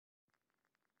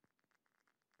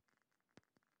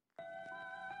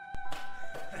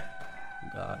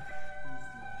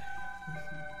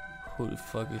Who the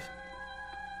fuck is?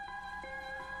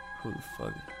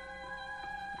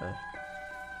 Hey.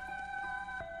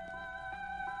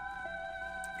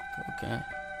 Okay.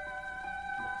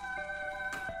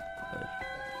 Hey.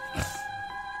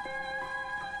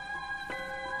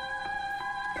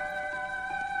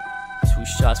 2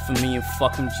 shots for me and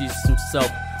fucking Jesus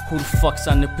himself. Who the fuck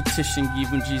signed the petition,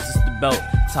 giving Jesus the belt?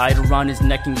 Tied around his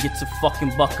neck and gets a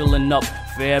fucking buckling up.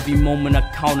 For every moment I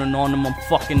counting on him, I'm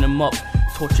fucking him up.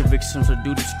 Torture victims will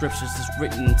do the scriptures as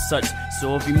written and such.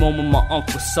 So every moment my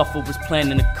uncle suffered was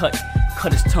planning to cut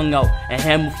his tongue out and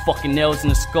hammer fucking nails in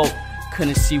the skull.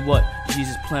 Couldn't see what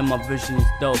Jesus planned, my vision is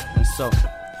dope. And so,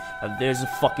 if there's a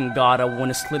fucking God, I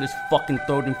wanna slit his fucking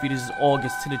throat and feed his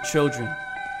organs to the children.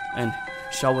 And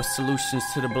shower solutions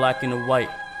to the black and the white.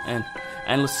 And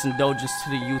endless indulgence to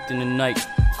the youth in the night.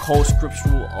 Cold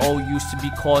scriptural all used to be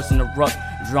causing a rut.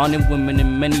 Drowning women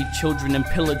and many children and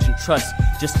pillaging trust.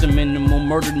 Just a minimal,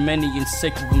 murdered many and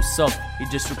sake of himself. He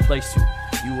just replaced you.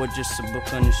 You are just a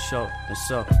book on his shelf. And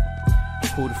so,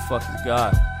 who the fuck is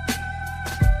God?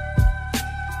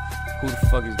 Who the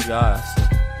fuck is God? I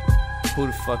said, who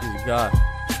the fuck is God?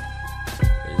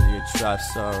 Is he a trap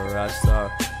star or a rap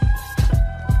star?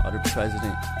 Or the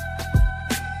president?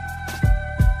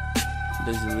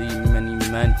 Does he lead many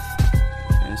men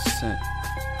in sin?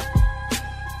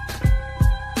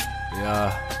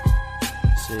 Yeah.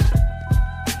 Shit.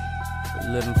 We're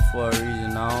living for a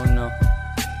reason, I don't know.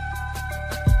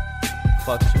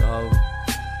 Fuck you, hoe.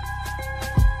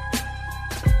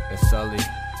 It's Sully,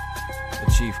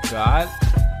 the chief god.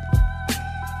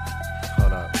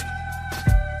 Hold up.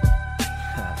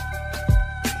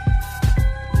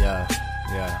 Yeah.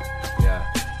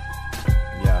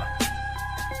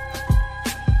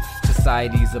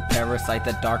 Society's a parasite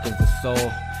that darkens the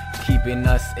soul, keeping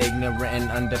us ignorant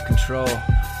and under control.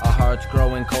 Our hearts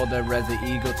growing colder as the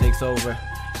ego takes over.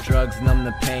 Drugs numb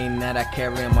the pain that I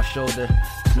carry on my shoulder.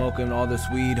 Smoking all this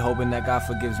weed, hoping that God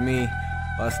forgives me.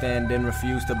 While I stand and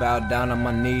refuse to bow down on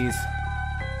my knees.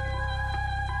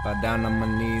 Bow down on my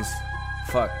knees.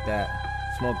 Fuck that.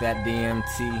 Smoke that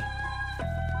DMT.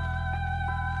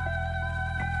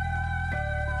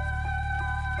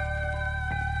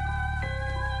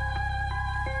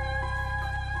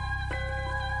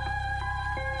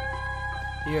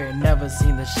 You ain't never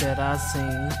seen the shit I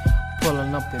seen.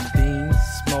 Pulling up in beans,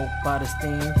 smoke by the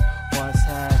steam. Once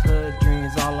had hood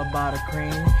dreams, all about a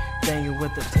cream. Banging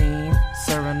with the team,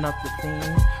 serving up the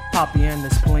theme. Poppy in the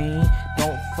spleen,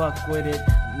 don't fuck with it.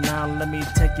 Now let me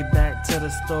take you back to the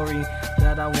story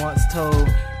that I once told.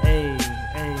 Ayy,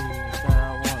 ayy.